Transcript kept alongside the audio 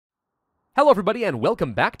Hello everybody and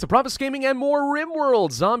welcome back to Pravus Gaming and more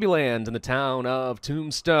RimWorld Zombieland in the town of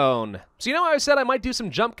Tombstone. So you know how I said I might do some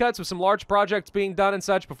jump cuts with some large projects being done and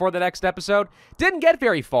such before the next episode? Didn't get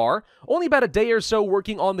very far, only about a day or so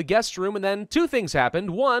working on the guest room, and then two things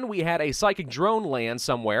happened. One, we had a psychic drone land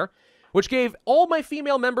somewhere, which gave all my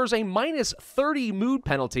female members a minus 30 mood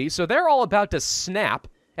penalty, so they're all about to snap.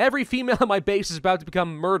 Every female in my base is about to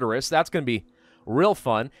become murderous. That's going to be real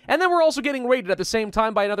fun. And then we're also getting raided at the same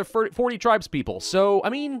time by another 40 tribes people. So, I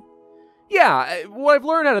mean, yeah, what I've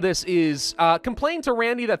learned out of this is complain to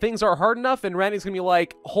Randy that things are hard enough, and Randy's going to be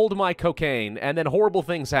like, hold my cocaine, and then horrible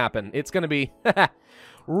things happen. It's going to be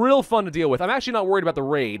real fun to deal with. I'm actually not worried about the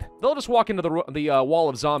raid. They'll just walk into the wall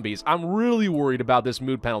of zombies. I'm really worried about this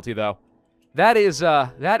mood penalty, though. That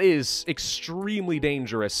is extremely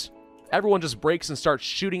dangerous. Everyone just breaks and starts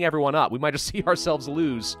shooting everyone up. We might just see ourselves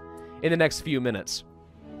lose in the next few minutes.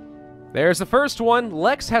 There's the first one.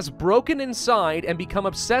 Lex has broken inside and become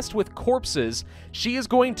obsessed with corpses. She is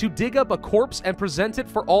going to dig up a corpse and present it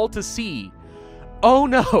for all to see. Oh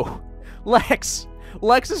no! Lex!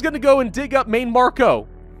 Lex is gonna go and dig up main Marco.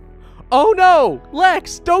 Oh no!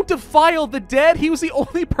 Lex, don't defile the dead! He was the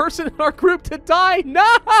only person in our group to die!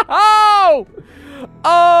 No!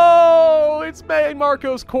 Oh! It's main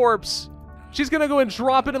Marco's corpse. She's gonna go and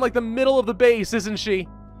drop it in like the middle of the base, isn't she?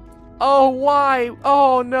 Oh, why?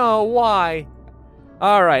 Oh, no, why?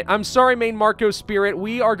 Alright, I'm sorry, main Marco spirit.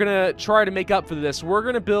 We are gonna try to make up for this. We're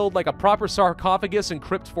gonna build, like, a proper sarcophagus and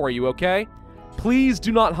crypt for you, okay? Please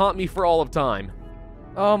do not haunt me for all of time.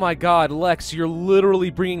 Oh my god, Lex, you're literally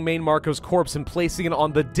bringing main Marco's corpse and placing it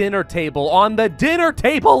on the dinner table. On the dinner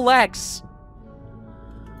table, Lex!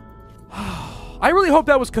 I really hope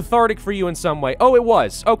that was cathartic for you in some way. Oh, it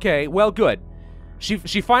was. Okay, well, good. She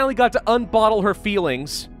finally got to unbottle her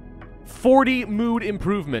feelings. 40 mood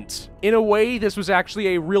improvement. In a way, this was actually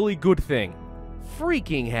a really good thing.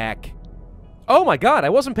 Freaking heck. Oh my god, I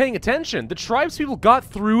wasn't paying attention. The tribespeople got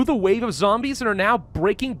through the wave of zombies and are now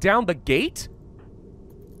breaking down the gate?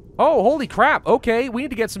 Oh, holy crap. Okay, we need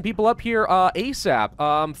to get some people up here ASAP.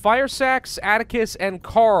 Firesax, Atticus, and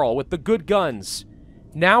Carl with the good guns.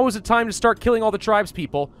 Now is the time to start killing all the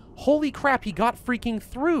tribespeople. Holy crap, he got freaking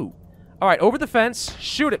through. Alright, over the fence.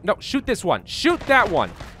 Shoot it. No, shoot this one. Shoot that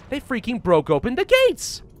one. They freaking broke open the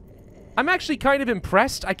gates! I'm actually kind of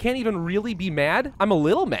impressed. I can't even really be mad. I'm a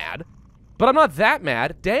little mad, but I'm not that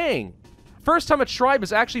mad. Dang. First time a tribe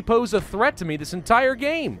has actually posed a threat to me this entire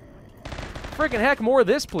game. Freaking heck, more of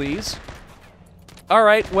this, please.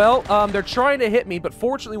 Alright, well, they're trying to hit me, but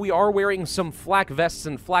fortunately we are wearing some flak vests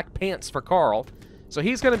and flak pants for Carl, so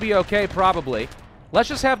he's gonna be okay, probably. Let's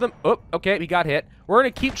just have them... Oh, okay, we got hit. We're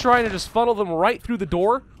gonna keep trying to just funnel them right through the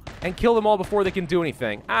door and kill them all before they can do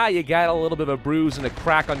anything. Ah, you got a little bit of a bruise and a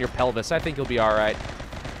crack on your pelvis. I think you'll be alright.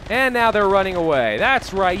 And now they're running away.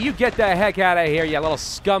 That's right, you get the heck out of here, you little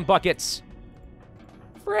scum buckets.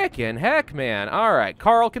 Frickin' heck, man. Alright,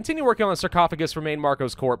 Carl, continue working on the sarcophagus for main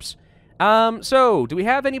Marco's corpse. So, do we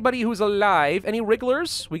have anybody who's alive? Any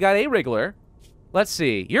wrigglers? We got a wriggler. Let's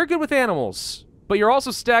see. You're good with animals, but you're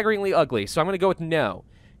also staggeringly ugly, so I'm gonna go with no.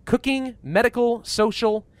 Cooking, medical,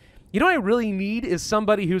 social. You know what I really need is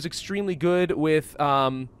somebody who's extremely good with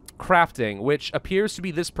crafting, which appears to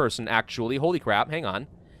be this person, actually. Holy crap, hang on.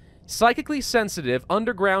 Psychically sensitive,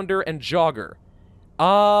 undergrounder, and jogger.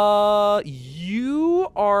 You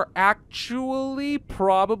are actually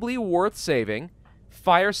probably worth saving.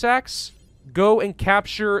 Firesax, go and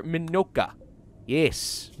capture Minoka.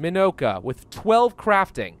 Yes, Minoka, with 12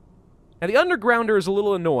 crafting. Now, the undergrounder is a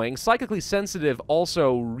little annoying. Psychically sensitive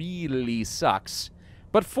also really sucks.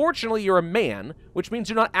 But fortunately, you're a man, which means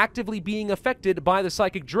you're not actively being affected by the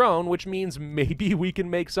psychic drone, which means maybe we can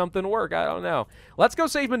make something work. I don't know. Let's go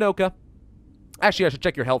save Minoka. Actually, I should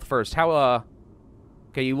check your health first. How,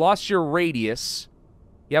 Okay, you lost your radius.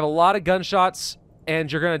 You have a lot of gunshots,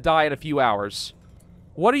 and you're gonna die in a few hours.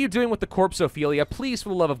 What are you doing with the corpse, Ophelia? Please, for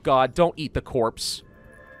the love of God, don't eat the corpse.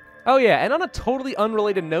 Oh yeah, and on a totally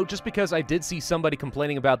unrelated note, just because I did see somebody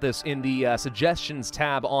complaining about this in the suggestions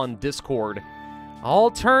tab on Discord,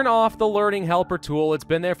 I'll turn off the learning helper tool. It's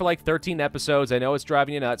been there for like 13 episodes. I know it's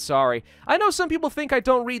driving you nuts. Sorry. I know some people think I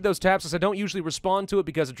don't read those tabs because I don't usually respond to it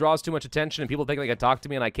because it draws too much attention and people think they can talk to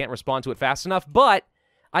me and I can't respond to it fast enough, but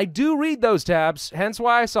I do read those tabs, hence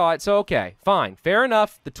why I saw it, so okay, fine. Fair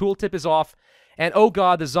enough. The tooltip is off, and oh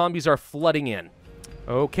god, the zombies are flooding in.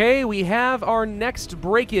 Okay, we have our next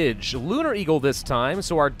breakage. Lunar Eagle this time,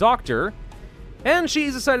 so our doctor... And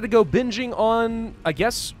she's decided to go binging on, I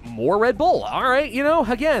guess, more Red Bull. All right, you know,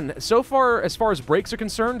 again, so far, as far as breaks are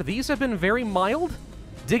concerned, these have been very mild.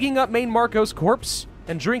 Digging up main Marco's corpse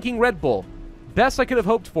and drinking Red Bull. Best I could have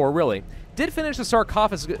hoped for, really. Did finish the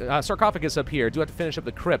sarcophagus up here. Do have to finish up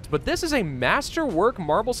the crypt. But this is a masterwork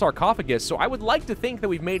marble sarcophagus, so I would like to think that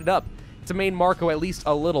we've made it up to main Marco at least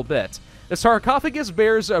a little bit. The sarcophagus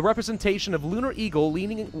bears a representation of Lunar Eagle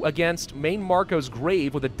leaning against main Marco's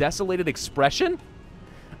grave with a desolated expression.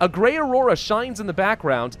 A gray aurora shines in the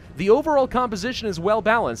background. The overall composition is well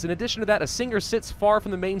balanced. In addition to that, a singer sits far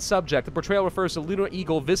from the main subject. The portrayal refers to Lunar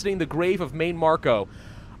Eagle visiting the grave of main Marco.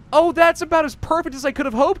 Oh, that's about as perfect as I could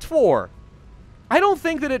have hoped for. I don't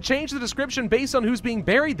think that it changed the description based on who's being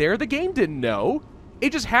buried there. The game didn't know.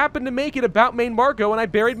 It just happened to make it about main Marco, and I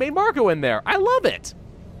buried main Marco in there. I love it.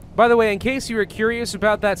 By the way, in case you were curious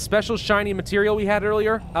about that special shiny material we had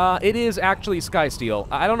earlier, it is actually Sky Steel.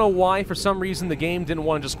 I don't know why, for some reason, the game didn't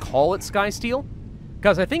want to just call it Sky Steel.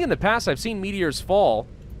 Because I think in the past I've seen meteors fall,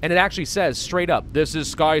 and it actually says straight up, this is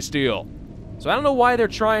Sky Steel. So I don't know why they're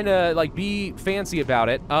trying to, like, be fancy about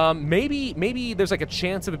it. Maybe there's, like, a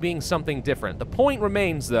chance of it being something different. The point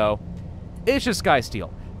remains, though, it's just Sky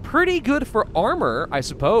Steel. Pretty good for armor, I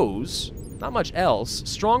suppose. Not much else.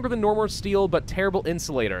 Stronger than normal steel, but terrible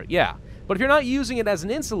insulator. Yeah. But if you're not using it as an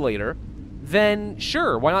insulator, then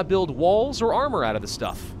sure, why not build walls or armor out of the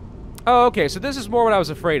stuff? Oh, okay, so this is more what I was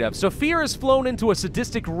afraid of. So Fear has flown into a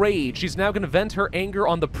sadistic rage. She's now going to vent her anger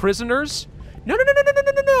on the prisoners. No, no, no, no, no,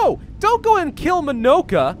 no, no, no! Don't go and kill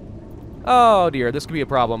Minoka! Oh, dear, this could be a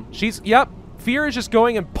problem. Yep, Fear is just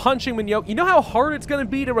going and punching Minoka. You know how hard it's going to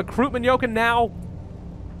be to recruit Minoka now?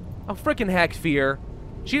 Oh, frickin' heck, Fear.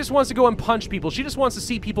 She just wants to go and punch people. She just wants to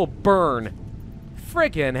see people burn.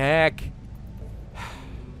 Frickin' heck.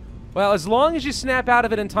 Well, as long as you snap out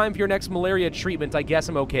of it in time for your next malaria treatment, I guess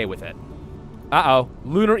I'm okay with it. Uh-oh.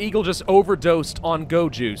 Lunar Eagle just overdosed on Go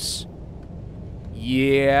Juice.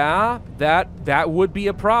 Yeah, that would be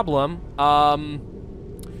a problem.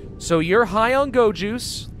 So you're high on Go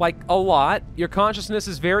Juice, like a lot. Your consciousness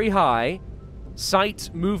is very high.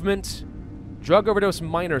 Sight, movement, drug overdose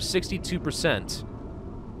minor, 62%.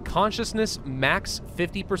 Consciousness max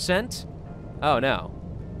 50%? Oh, no.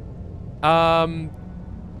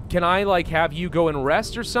 Can I, like, have you go and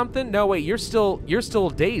rest or something? No, wait, you're still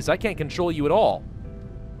dazed. I can't control you at all.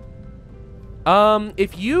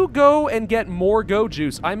 If you go and get more Go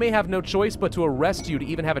Juice, I may have no choice but to arrest you to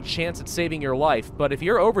even have a chance at saving your life. But if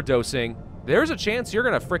you're overdosing, there's a chance you're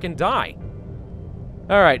gonna frickin' die.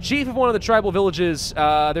 Alright, chief of one of the tribal villages,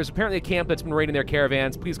 there's apparently a camp that's been raiding their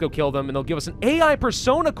caravans. Please go kill them, and they'll give us an AI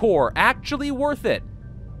persona core. Actually worth it.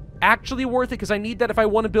 Actually worth it, because I need that if I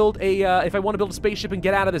want to build a spaceship and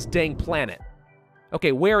get out of this dang planet.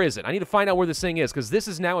 Okay, where is it? I need to find out where this thing is, because this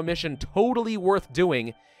is now a mission totally worth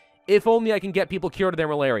doing, if only I can get people cured of their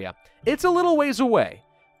malaria. It's a little ways away,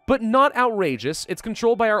 but not outrageous. It's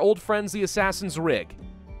controlled by our old friends, the Assassin's Rig.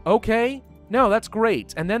 Okay, no, that's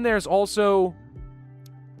great. And then there's also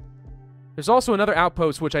another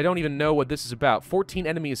outpost, which I don't even know what this is about. 14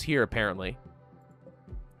 enemies here, apparently.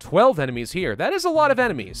 12 enemies here. That is a lot of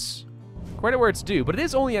enemies. Credit where it's due, but it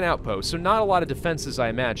is only an outpost, so not a lot of defenses, I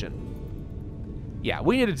imagine. Yeah,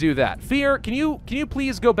 we need to do that. Fear, can you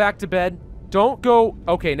please go back to bed? Don't go...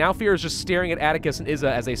 Okay, now Fear is just staring at Atticus and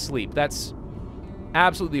Izza as they sleep. That's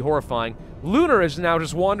absolutely horrifying. Lunar is now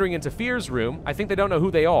just wandering into Fear's room. I think they don't know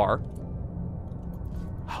who they are.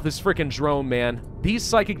 Oh, this freaking drone, man. These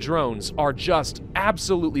psychic drones are just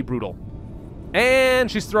absolutely brutal.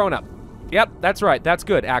 And she's throwing up. Yep, that's right. That's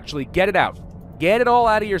good, actually. Get it out. Get it all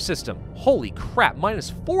out of your system. Holy crap, minus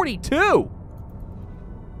 42!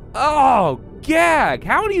 Oh, gag!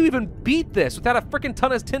 How do you even beat this without a freaking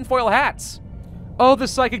ton of tinfoil hats? Oh, the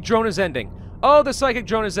psychic drone is ending. Oh, the psychic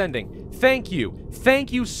drone is ending. Thank you.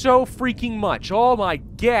 Thank you so freaking much. Oh my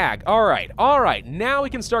gag. Alright, alright. Now we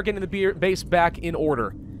can start getting the base back in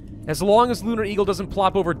order. As long as Lunar Eagle doesn't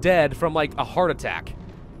plop over dead from, like, a heart attack.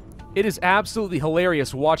 It is absolutely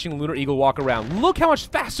hilarious watching Lunar Eagle walk around. Look how much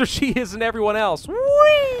faster she is than everyone else.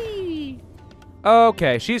 Whee!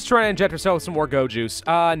 Okay, she's trying to inject herself with some more Go Juice.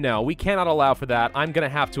 No, we cannot allow for that. I'm gonna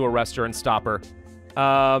have to arrest her and stop her.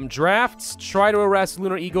 Drafts, try to arrest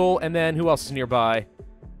Lunar Eagle, and then who else is nearby?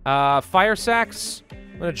 Fire Sacks.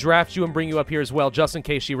 I'm gonna draft you and bring you up here as well, just in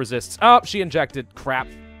case she resists. Oh, she injected. Crap.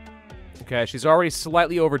 Okay, she's already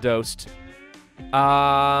slightly overdosed.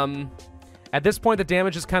 At this point, the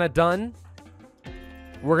damage is kind of done.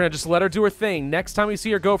 We're going to just let her do her thing. Next time we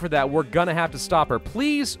see her go for that, we're going to have to stop her.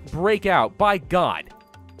 Please break out. By God.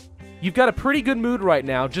 You've got a pretty good mood right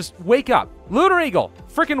now. Just wake up. Lunar Eagle,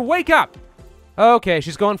 freaking wake up. Okay,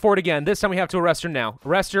 she's going for it again. This time we have to arrest her now.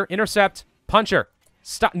 Arrest her, intercept, punch her.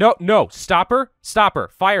 Stop. No, no. Stop her. Stop her.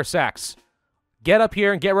 Fire Sacks. Get up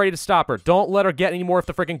here and get ready to stop her. Don't let her get any more of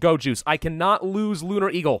the freaking Go Juice. I cannot lose Lunar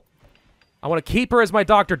Eagle. I want to keep her as my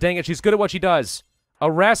doctor, dang it. She's good at what she does.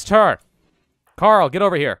 Arrest her. Carl, get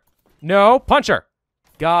over here. No, punch her.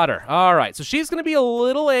 Got her. All right, so she's going to be a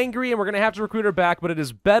little angry, and we're going to have to recruit her back, but it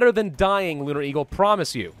is better than dying, Lunar Eagle,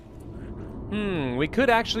 promise you. We could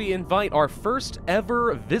actually invite our first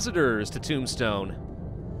ever visitors to Tombstone.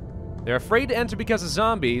 They're afraid to enter because of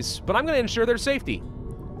zombies, but I'm going to ensure their safety.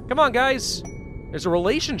 Come on, guys. There's a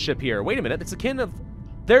relationship here. Wait a minute, it's a kin of...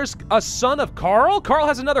 There's a son of Carl? Carl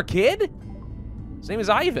has another kid? His name is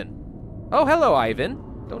Ivan. Oh, hello,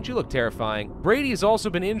 Ivan. Don't you look terrifying. Brady's also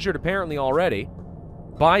been injured apparently already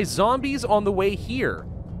by zombies on the way here.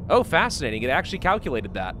 Oh, fascinating. It actually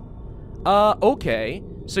calculated that. Okay.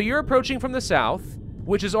 So you're approaching from the south,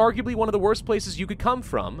 which is arguably one of the worst places you could come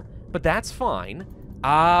from, but that's fine.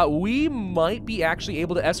 We might be actually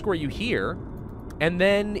able to escort you here, and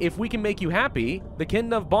then if we can make you happy, the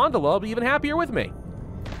kin of Bondala will be even happier with me.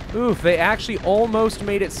 Oof, they actually almost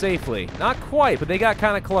made it safely. Not quite, but they got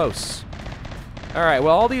kind of close. Alright,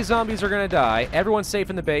 well, all these zombies are gonna die. Everyone's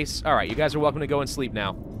safe in the base. Alright, you guys are welcome to go and sleep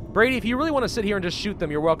now. Brady, if you really want to sit here and just shoot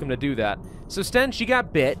them, you're welcome to do that. So, Sten, she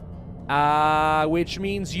got bit. Which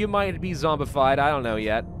means you might be zombified. I don't know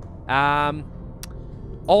yet.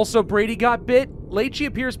 Also, Brady got bit. Leitchi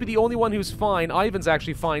appears to be the only one who's fine. Ivan's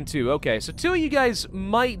actually fine, too. Okay, so 2 of you guys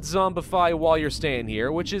might zombify while you're staying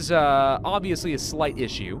here, which is, obviously a slight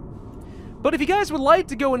issue. But if you guys would like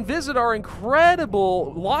to go and visit our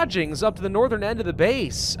incredible lodgings up to the northern end of the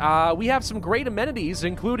base, we have some great amenities,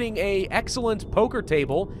 including a excellent poker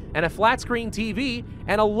table, and a flat-screen TV,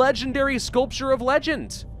 and a legendary sculpture of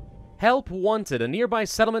legend. Help wanted. A nearby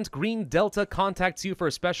settlement, Green Delta, contacts you for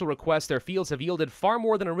a special request. Their fields have yielded far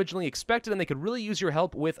more than originally expected, and they could really use your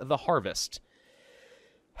help with the harvest.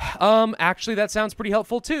 Actually, that sounds pretty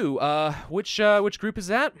helpful, too. Which group is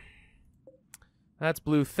that? That's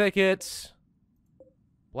Blue Thicket.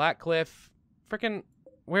 Black Cliff. Frickin'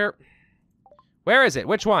 where is it?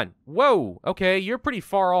 Which one? Whoa, okay, you're pretty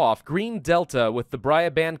far off. Green Delta with the Bria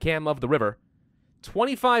Bandcam of the river.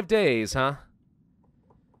 25 days, huh?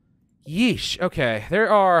 Yeesh, okay.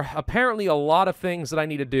 There are apparently a lot of things that I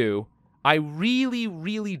need to do. I really,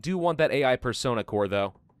 really do want that AI Persona core,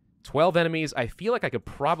 though. 12 enemies. I feel like I could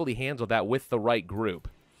probably handle that with the right group.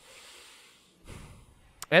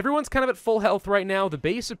 Everyone's kind of at full health right now. The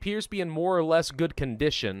base appears to be in more or less good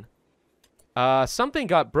condition. Something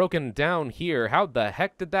got broken down here. How the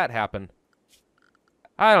heck did that happen?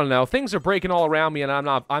 I don't know. Things are breaking all around me, and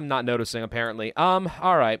I'm not noticing, apparently.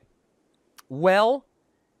 Alright. Well,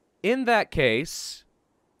 in that case,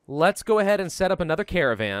 let's go ahead and set up another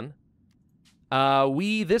caravan.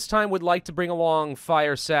 We, this time, would like to bring along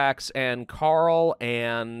Fire Sax and Carl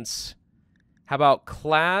and... How about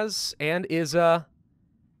Klaz and Izza?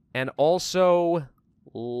 And also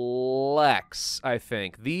Lex, I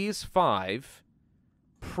think. These 5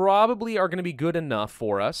 probably are going to be good enough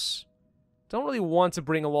for us. Don't really want to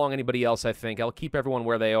bring along anybody else, I think. I'll keep everyone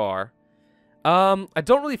where they are. I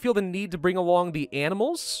don't really feel the need to bring along the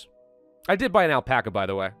animals. I did buy an alpaca, by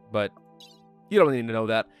the way, but you don't need to know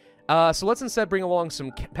that. So let's instead bring along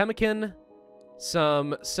some pemmican,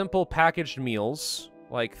 some simple packaged meals,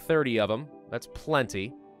 like 30 of them. That's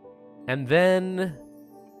plenty. And then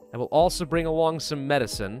I will also bring along some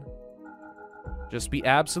medicine. Just be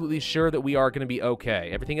absolutely sure that we are going to be okay.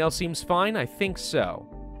 Everything else seems fine? I think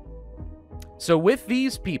so. So with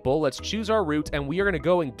these people, let's choose our route, and we are going to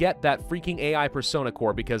go and get that freaking AI Persona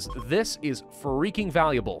core, because this is freaking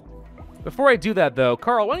valuable. Before I do that, though,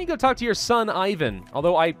 Carl, why don't you go talk to your son, Ivan?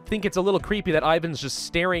 Although I think it's a little creepy that Ivan's just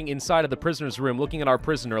staring inside of the prisoner's room, looking at our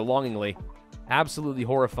prisoner longingly. Absolutely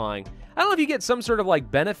horrifying. I don't know if you get some sort of,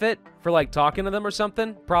 like, benefit for, like, talking to them or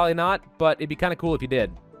something. Probably not, but it'd be kind of cool if you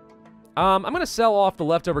did. I'm going to sell off the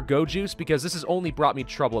leftover Go Juice, because this has only brought me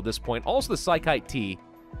trouble at this point. Also the Psychite Tea.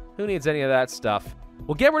 Who needs any of that stuff?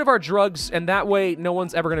 We'll get rid of our drugs, and that way no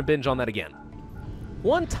one's ever going to binge on that again.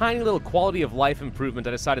 One tiny little quality of life improvement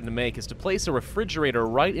I decided to make is to place a refrigerator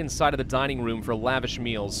right inside of the dining room for lavish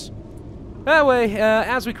meals. That way,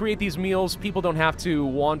 as we create these meals, people don't have to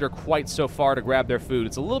wander quite so far to grab their food.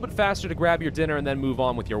 It's a little bit faster to grab your dinner and then move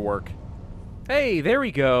on with your work. Hey, there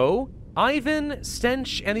we go. Ivan,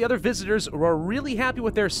 Stench, and the other visitors were really happy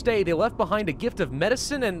with their stay. They left behind a gift of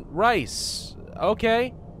medicine and rice.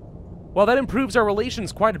 Okay. Well, that improves our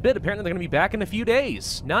relations quite a bit. Apparently, they're going to be back in a few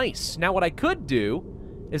days. Nice. Now, what I could do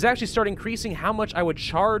is actually start increasing how much I would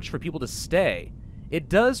charge for people to stay. It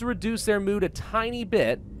does reduce their mood a tiny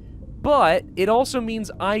bit, but it also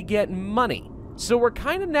means I get money. So we're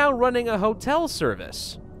kind of now running a hotel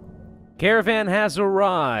service. Caravan has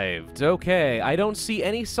arrived. Okay, I don't see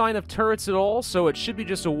any sign of turrets at all, so it should be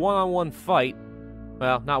just a one-on-one fight.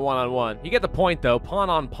 Well, not one-on-one. You get the point, though. Pawn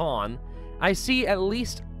on pawn. I see at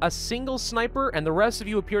least a single sniper, and the rest of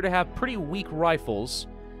you appear to have pretty weak rifles.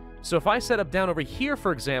 So if I set up down over here,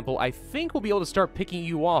 for example, I think we'll be able to start picking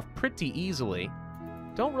you off pretty easily.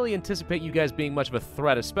 Don't really anticipate you guys being much of a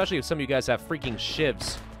threat, especially if some of you guys have freaking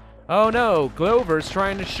shivs. Oh no, Glover's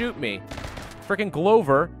trying to shoot me. Frickin'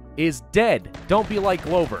 Glover is dead. Don't be like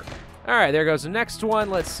Glover. Alright, there goes the next one.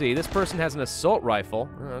 Let's see. This person has an assault rifle.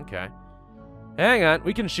 Oh, okay. Hang on,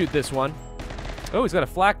 we can shoot this one. Oh, he's got a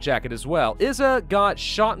flak jacket as well. Izza got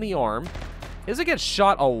shot in the arm. Izza gets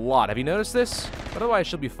shot a lot. Have you noticed this? Otherwise,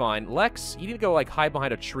 she'll be fine. Lex, you need to go, like, hide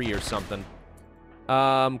behind a tree or something.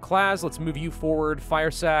 Klaz, let's move you forward. Fire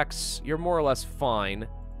Sacks, you're more or less fine.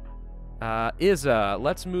 Izza,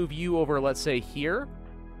 let's move you over, let's say, here.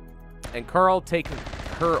 And Carl, take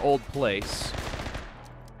her old place.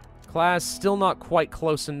 Klaz, still not quite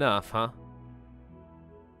close enough, huh?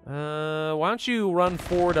 Why don't you run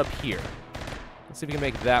forward up here? Let's see if we can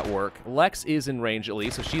make that work. Lex is in range, at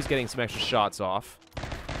least, so she's getting some extra shots off.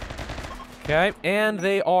 Okay, and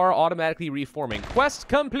they are automatically reforming. Quest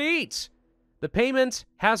complete! The payment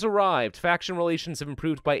has arrived. Faction relations have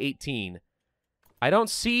improved by 18. I don't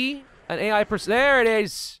see an AI person. There it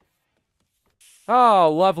is!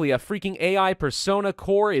 Oh, lovely. A freaking AI persona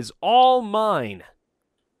core is all mine.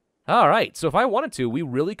 Alright, so if I wanted to, we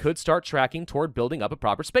really could start tracking toward building up a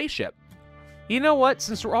proper spaceship. You know what?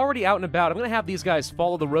 Since we're already out and about, I'm going to have these guys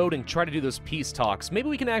follow the road and try to do those peace talks. Maybe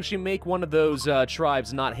we can actually make one of those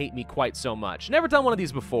tribes not hate me quite so much. Never done one of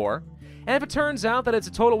these before. And if it turns out that it's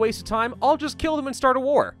a total waste of time, I'll just kill them and start a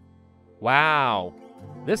war. Wow.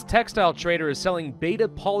 This textile trader is selling beta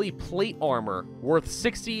poly plate armor worth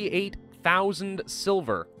 68,000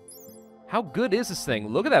 silver. How good is this thing?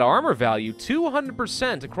 Look at that armor value.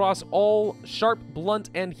 200% across all sharp, blunt,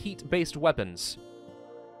 and heat-based weapons.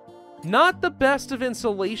 Not the best of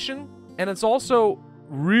insulation, and it's also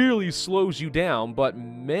really slows you down, but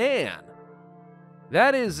man,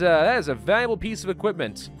 that is a valuable piece of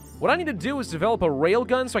equipment. What I need to do is develop a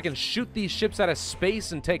railgun so I can shoot these ships out of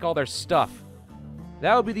space and take all their stuff.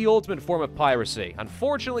 That would be the ultimate form of piracy.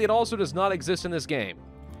 Unfortunately, it also does not exist in this game.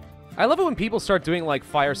 I love it when people start doing, like,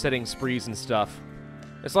 fire-setting sprees and stuff.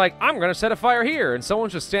 It's like, I'm gonna set a fire here, and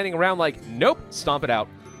someone's just standing around like, nope, stomp it out.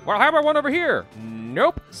 Well, how about one over here?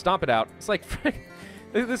 Nope, stomp it out. It's like,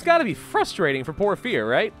 this gotta be frustrating for poor Fear,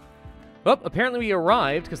 right? Well, apparently we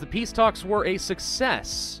arrived because the peace talks were a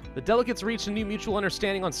success. The delegates reached a new mutual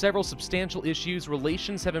understanding on several substantial issues.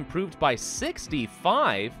 Relations have improved by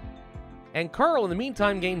 65. And Carl, in the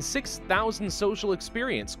meantime, gained 6,000 social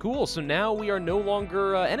experience. Cool, so now we are no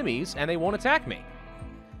longer enemies, and they won't attack me.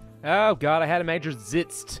 Oh god, I had a major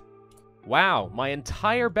zitzt. Wow, my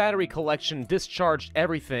entire battery collection discharged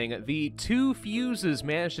everything. The 2 fuses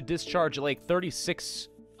managed to discharge at like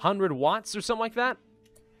 3,600 watts or something like that.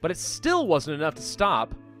 But it still wasn't enough to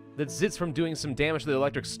stop the zitz from doing some damage to the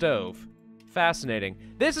electric stove. Fascinating.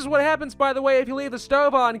 This is what happens, by the way, if you leave the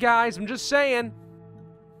stove on, guys. I'm just saying.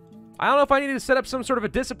 I don't know if I need to set up some sort of a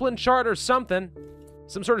discipline chart or something.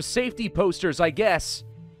 Some sort of safety posters, I guess.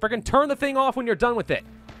 Frickin' turn the thing off when you're done with it.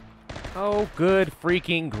 Oh, good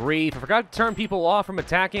freaking grief. I forgot to turn people off from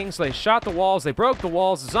attacking, so they shot the walls, they broke the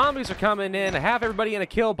walls, the zombies are coming in, I have everybody in a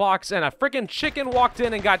kill box, and a freaking chicken walked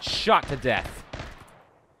in and got shot to death.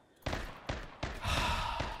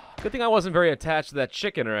 Good thing I wasn't very attached to that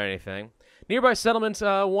chicken or anything. Nearby settlement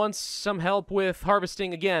wants some help with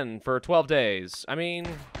harvesting again for 12 days. I mean,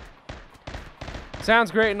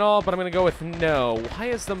 sounds great and all, but I'm going to go with no. Why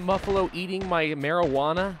is the muffalo eating my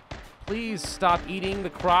marijuana? Please stop eating the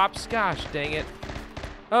crops. Gosh, dang it.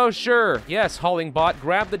 Oh, sure. Yes, hauling bot,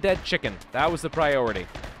 grab the dead chicken. That was the priority.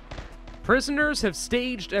 Prisoners have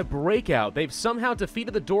staged a breakout. They've somehow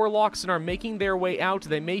defeated the door locks and are making their way out.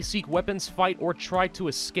 They may seek weapons, fight, or try to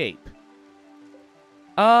escape.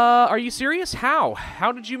 Are you serious? How?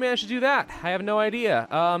 How did you manage to do that? I have no idea.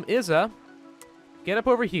 Izza, get up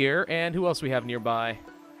over here, and who else do we have nearby?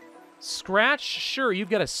 Scratch, sure, you've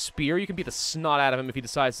got a spear. You can beat the snot out of him if he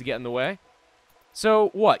decides to get in the way. So,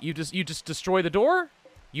 what? You just destroy the door?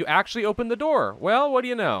 You actually open the door. Well, what do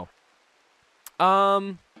you know?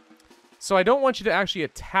 So I don't want you to actually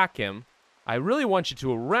attack him. I really want you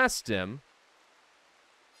to arrest him.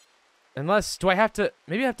 Unless, do I have to,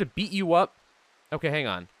 maybe I have to beat you up? Okay, hang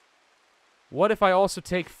on. What if I also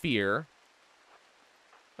take Fear?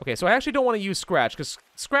 Okay, so I actually don't want to use Scratch, because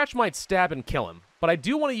Scratch might stab and kill him. But I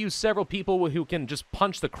do want to use several people who can just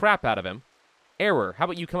punch the crap out of him. Error, how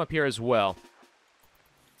about you come up here as well?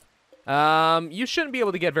 You shouldn't be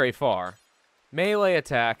able to get very far. Melee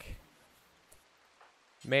attack.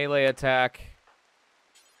 Melee attack.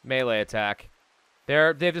 Melee attack.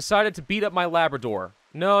 They've decided to beat up my Labrador.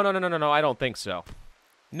 No, I don't think so.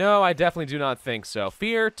 No, I definitely do not think so.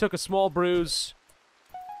 Fear took a small bruise.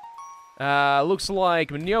 Looks like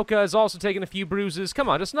Minyoka has also taken a few bruises. Come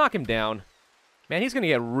on, just knock him down. Man, he's gonna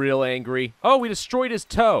get real angry. Oh, we destroyed his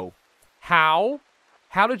toe. How?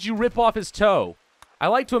 How did you rip off his toe? I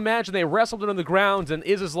like to imagine they wrestled it on the ground and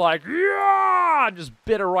Iz is like, yeah, just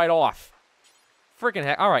bit her right off. Freaking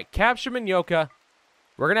heck. All right, capture Minyoka.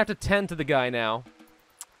 We're gonna have to tend to the guy now.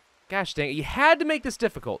 Gosh dang it, you had to make this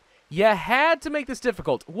difficult. You had to make this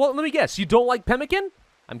difficult. Well, let me guess, you don't like pemmican?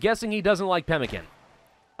 I'm guessing he doesn't like pemmican.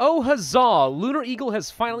 Oh, huzzah! Lunar Eagle has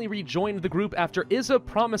finally rejoined the group after Izza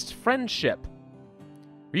promised friendship.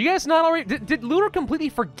 Are you guys not already... Did Lunar completely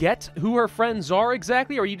forget who her friends are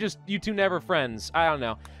exactly, or you two never friends? I don't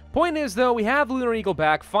know. Point is, though, we have Lunar Eagle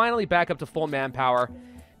back, finally back up to full manpower.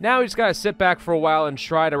 Now we just gotta sit back for a while and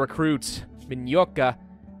try to recruit Minyoka,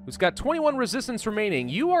 who's got 21 resistance remaining.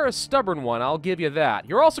 You are a stubborn one, I'll give you that.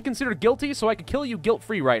 You're also considered guilty, so I could kill you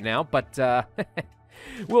guilt-free right now, but,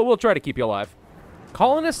 we'll try to keep you alive.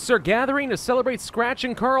 Colonists are gathering to celebrate Scratch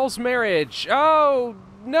and Carl's marriage. Oh,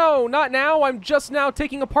 no, not now. I'm just now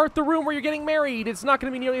taking apart the room where you're getting married. It's not going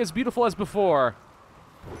to be nearly as beautiful as before.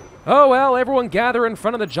 Oh, well, everyone gather in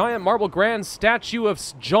front of the giant marble grand statue of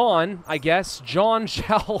John, I guess. John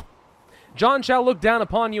shall look down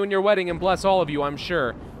upon you in your wedding and bless all of you, I'm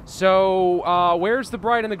sure. So, where's the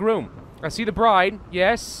bride and the groom? I see the bride.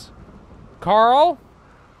 Yes. Carl?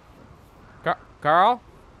 Carl?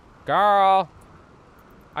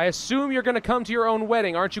 I assume you're going to come to your own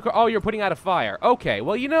wedding, aren't you? Oh, you're putting out a fire. Okay,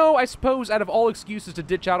 well, you know, I suppose out of all excuses to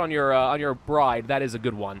ditch out on your bride, that is a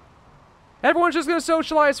good one. Everyone's just going to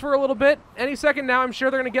socialize for a little bit. Any second now, I'm sure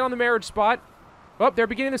they're going to get on the marriage spot. Oh, they're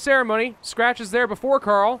beginning the ceremony. Scratch is there before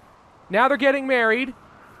Carl. Now they're getting married.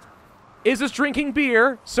 Izza's drinking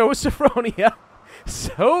beer. So is Sophronia.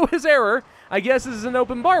 So is Error. I guess this is an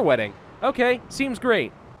open bar wedding. Okay, seems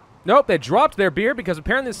great. Nope, they dropped their beer because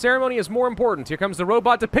apparently the ceremony is more important. Here comes the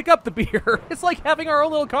robot to pick up the beer. It's like having our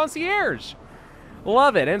own little concierge.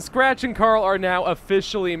 Love it. And Scratch and Carl are now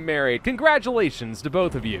officially married. Congratulations to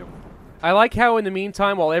both of you. I like how in the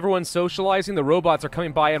meantime, while everyone's socializing, the robots are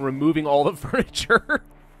coming by and removing all the furniture.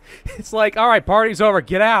 It's like, all right, party's over.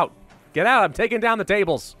 Get out. Get out. I'm taking down the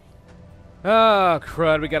tables. Oh,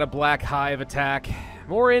 crud. We got a black hive attack.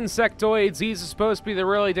 More insectoids. These are supposed to be the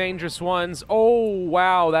really dangerous ones. Oh,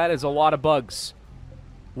 wow, that is a lot of bugs.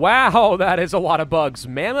 Wow, that is a lot of bugs.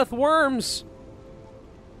 Mammoth worms.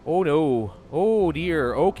 Oh, no. Oh,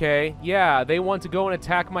 dear. Okay. Yeah, they want to go and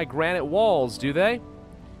attack my granite walls, do they?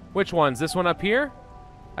 Which ones? This one up here?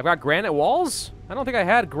 I've got granite walls? I don't think I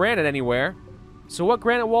had granite anywhere. So what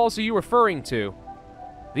granite walls are you referring to?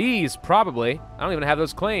 These, probably. I don't even have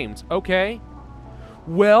those claimed. Okay.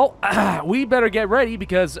 Well, we better get ready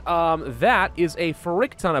because that is a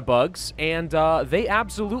frick ton of bugs, and they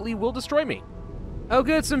absolutely will destroy me. Oh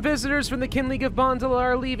good, some visitors from the Kin League of Bondala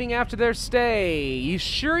are leaving after their stay. You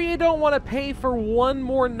sure you don't want to pay for one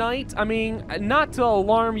more night? I mean, not to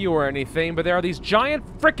alarm you or anything, but there are these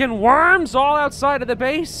giant frickin' worms all outside of the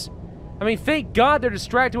base. I mean, thank God they're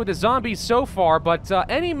distracted with the zombies so far, but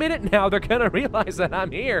any minute now they're gonna realize that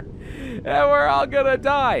I'm here, and we're all gonna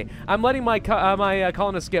die. I'm letting my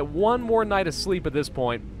colonists get one more night of sleep at this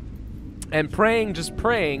point, and praying, just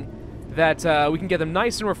praying, that we can get them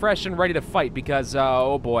nice and refreshed and ready to fight, because,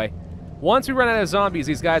 oh boy. Once we run out of zombies,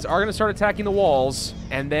 these guys are gonna start attacking the walls,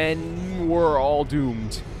 and then we're all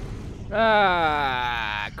doomed.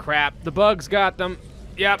 Ah, crap. The bugs got them.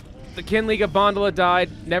 Yep. The Kin League of Bondala died.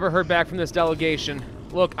 Never heard back from this delegation.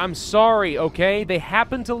 Look, I'm sorry, okay? They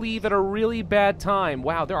happened to leave at a really bad time.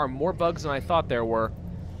 Wow, there are more bugs than I thought there were.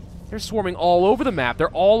 They're swarming all over the map. They're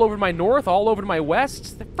all over to my north, all over to my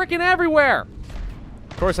west. They're freaking everywhere.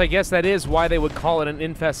 Of course, I guess that is why they would call it an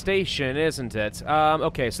infestation, isn't it?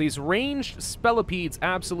 Okay, so these ranged spellipedes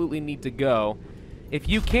absolutely need to go. If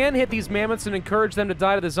you can hit these mammoths and encourage them to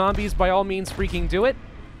die to the zombies, by all means, freaking do it.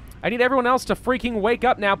 I need everyone else to freaking wake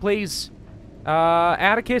up now, please.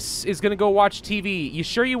 Atticus is going to go watch TV. You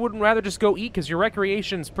sure you wouldn't rather just go eat because your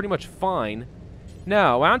recreation's pretty much fine?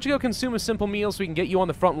 No, why don't you go consume a simple meal so we can get you on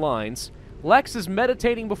the front lines? Lex is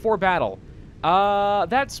meditating before battle.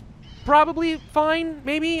 That's probably fine,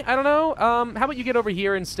 maybe? I don't know. How about you get over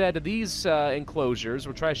here instead of these enclosures?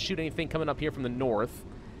 We'll try to shoot anything coming up here from the north.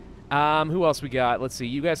 Who else we got? Let's see.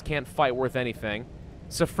 You guys can't fight worth anything.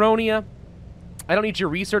 Sophronia. I don't need your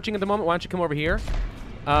researching at the moment. Why don't you come over here?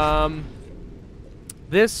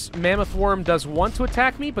 This mammoth worm does want to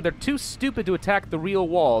attack me, but they're too stupid to attack the real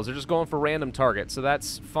walls. They're just going for random targets, so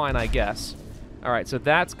that's fine, I guess. All right, so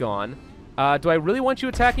that's gone. Do I really want you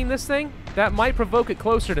attacking this thing? That might provoke it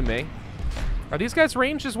closer to me. Are these guys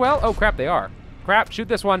ranged as well? Oh, crap, they are. Crap, shoot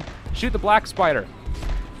this one. Shoot the black spider.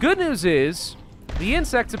 Good news is, the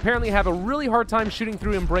insects apparently have a really hard time shooting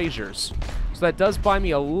through embrasures. So that does buy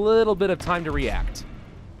me a little bit of time to react.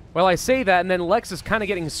 Well, I say that, and then Lex is kind of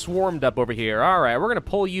getting swarmed up over here. All right, we're going to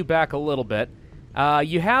pull you back a little bit.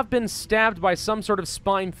 You have been stabbed by some sort of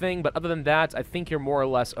spine thing, but other than that, I think you're more or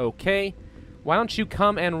less okay. Why don't you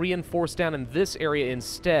come and reinforce down in this area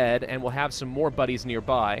instead, and we'll have some more buddies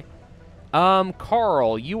nearby.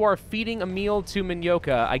 Carl, you are feeding a meal to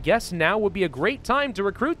Minyoka. I guess now would be a great time to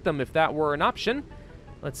recruit them if that were an option.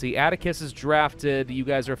 Let's see, Atticus is drafted. You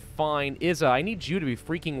guys are fine. Izza, I need you to be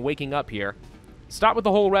freaking waking up here. Stop with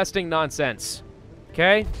the whole resting nonsense.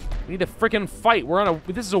 Okay? We need to freaking fight.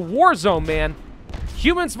 This is a war zone, man.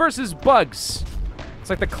 Humans versus bugs. It's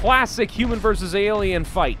like the classic human versus alien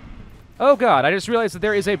fight. Oh god, I just realized that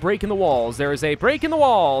there is a break in the walls. There is a break in the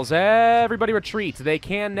walls. Everybody retreat. They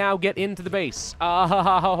can now get into the base.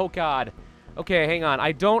 Oh god. Okay, hang on.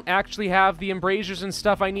 I don't actually have the embrasures and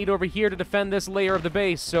stuff I need over here to defend this layer of the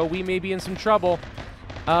base, so we may be in some trouble.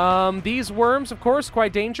 These worms, of course,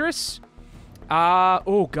 quite dangerous.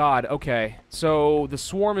 Oh god, okay. So the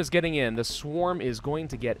swarm is getting in. The swarm is going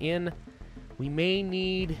to get in. We may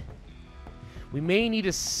need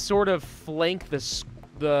to sort of flank the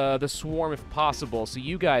swarm if possible. So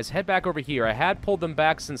you guys head back over here. I had pulled them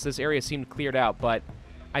back since this area seemed cleared out, but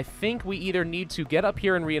I think we either need to get up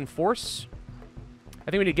here and reinforce.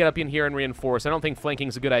 I think we need to get up in here and reinforce. I don't think flanking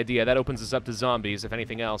is a good idea. That opens us up to zombies, if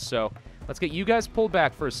anything else. So let's get you guys pulled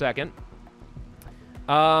back for a second.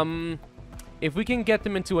 If we can get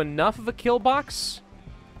them into enough of a kill box,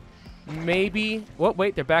 maybe... Well,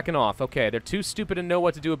 wait, they're backing off. Okay, they're too stupid to know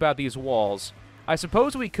what to do about these walls. I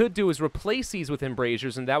suppose what we could do is replace these with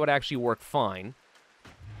embrasures, and that would actually work fine.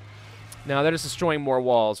 Now, they're just destroying more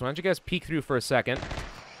walls. Why don't you guys peek through for a second?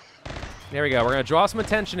 There we go. We're going to draw some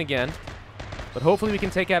attention again. But hopefully we can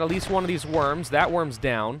take out at least one of these worms. That worm's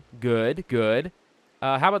down. Good, good.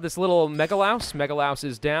 How about this little Megalouse? Megalouse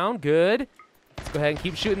is down. Good. Let's go ahead and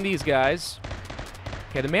keep shooting these guys.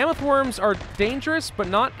 Okay, the mammoth worms are dangerous, but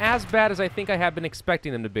not as bad as I think I have been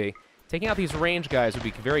expecting them to be. Taking out these range guys would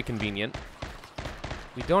be very convenient.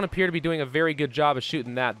 We don't appear to be doing a very good job of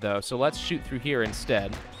shooting that, though, so let's shoot through here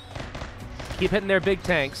instead. Keep hitting their big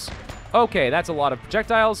tanks. Okay, that's a lot of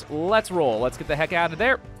projectiles. Let's roll. Let's get the heck out of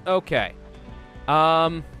there. Okay.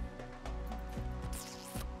 So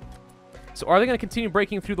are they going to continue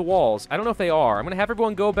breaking through the walls? I don't know if they are. I'm going to have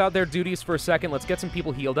everyone go about their duties for a second. Let's get some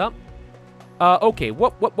people healed up. Okay.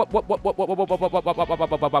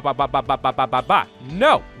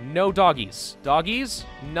 No. No doggies. Doggies,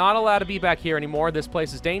 not allowed to be back here anymore. This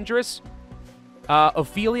place is dangerous.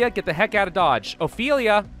 Ophelia, get the heck out of Dodge.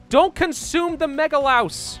 Ophelia, don't consume the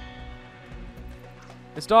Megalouse.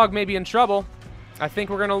 This dog may be in trouble. I think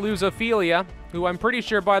we're going to lose Ophelia, who I'm pretty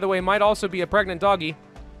sure, by the way, might also be a pregnant doggy.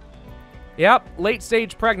 Yep, late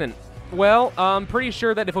stage pregnant. Well, I'm pretty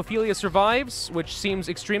sure that if Ophelia survives, which seems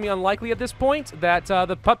extremely unlikely at this point, that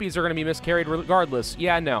the puppies are going to be miscarried regardless.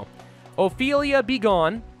 Yeah, no. Ophelia, be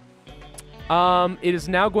gone. It is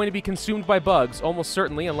now going to be consumed by bugs, almost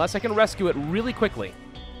certainly, unless I can rescue it really quickly.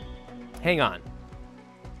 Hang on.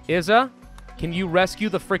 Izza, can you rescue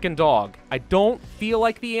the frickin' dog? I don't feel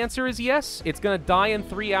like the answer is yes. It's going to die in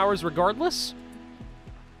 3 hours regardless.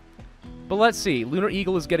 But let's see. Lunar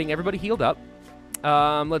Eagle is getting everybody healed up.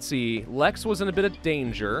 Let's see. Lex was in a bit of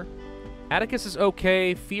danger. Atticus is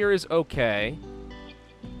okay. Fear is okay.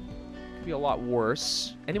 Could be a lot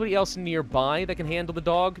worse. Anybody else nearby that can handle the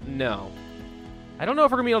dog? No. I don't know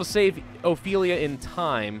if we're going to be able to save Ophelia in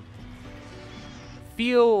time.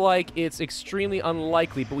 Feel like it's extremely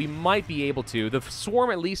unlikely, but we might be able to. The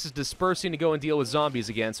swarm at least is dispersing to go and deal with zombies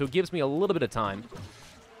again, so it gives me a little bit of time.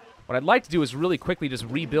 What I'd like to do is really quickly just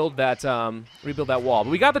rebuild that wall. But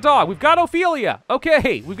we got the dog. We've got Ophelia.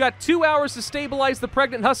 Okay, we've got 2 hours to stabilize the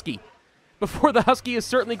pregnant husky before the husky is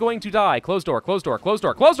certainly going to die. Closed door, closed door, closed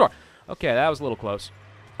door, closed door. Okay, that was a little close.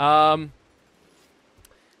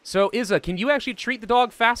 So, Izza, can you actually treat the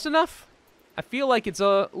dog fast enough? I feel like it's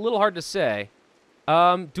a little hard to say.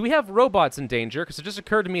 Do we have robots in danger? Because it just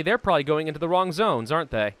occurred to me they're probably going into the wrong zones,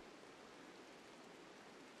 aren't they?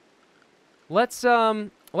 Let's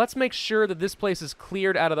make sure that this place is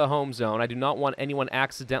cleared out of the home zone. I do not want anyone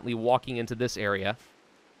accidentally walking into this area.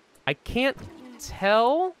 I can't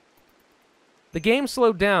tell. The game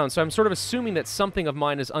slowed down, so I'm sort of assuming that something of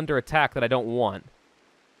mine is under attack that I don't want.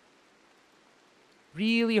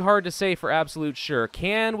 Really hard to say for absolute sure.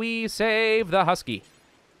 Can we save the husky?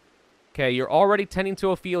 Okay, you're already tending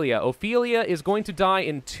to Ophelia. Ophelia is going to die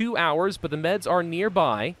in 2 hours, but the meds are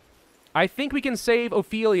nearby. I think we can save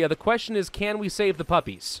Ophelia. The question is, can we save the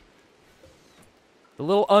puppies? The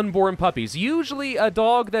little unborn puppies. Usually a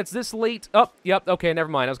dog that's this late... Oh, yep, okay, never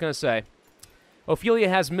mind. I was going to say. Ophelia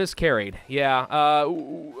has miscarried. Yeah,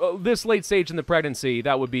 this late stage in the pregnancy,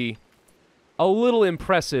 that would be a little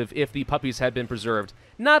impressive if the puppies had been preserved.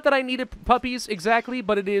 Not that I needed puppies exactly,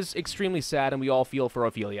 but it is extremely sad, and we all feel for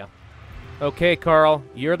Ophelia. Okay, Carl,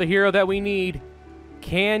 you're the hero that we need.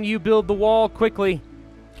 Can you build the wall quickly?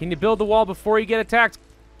 Can you build the wall before you get attacked?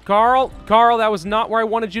 Carl? Carl, that was not where I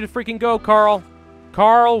wanted you to freaking go, Carl.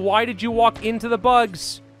 Carl, why did you walk into the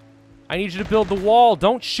bugs? I need you to build the wall.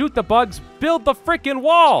 Don't shoot the bugs. Build the freaking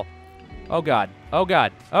wall. Oh, God. Oh,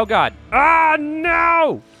 God. Oh, God. Ah,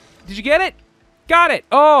 no! Did you get it? Got it.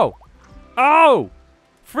 Oh. Oh.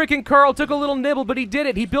 Freaking Carl took a little nibble, but he did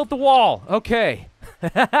it. He built the wall. Okay.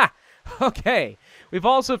 Okay. We've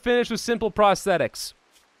also finished with simple prosthetics.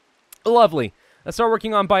 Lovely. Let's start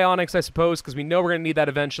working on bionics, I suppose, because we know we're going to need that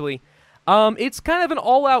eventually. It's kind of an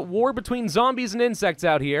all-out war between zombies and insects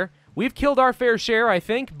out here. We've killed our fair share, I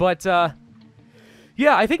think, but,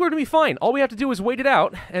 yeah, I think we're going to be fine. All we have to do is wait it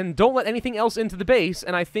out, and don't let anything else into the base,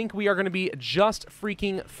 and I think we are going to be just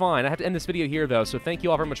freaking fine. I have to end this video here, though, so thank you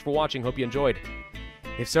all very much for watching. Hope you enjoyed.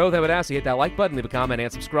 If so, then I would ask you to hit that like button, leave a comment,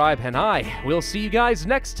 and subscribe, and I will see you guys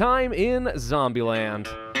next time in Zombieland.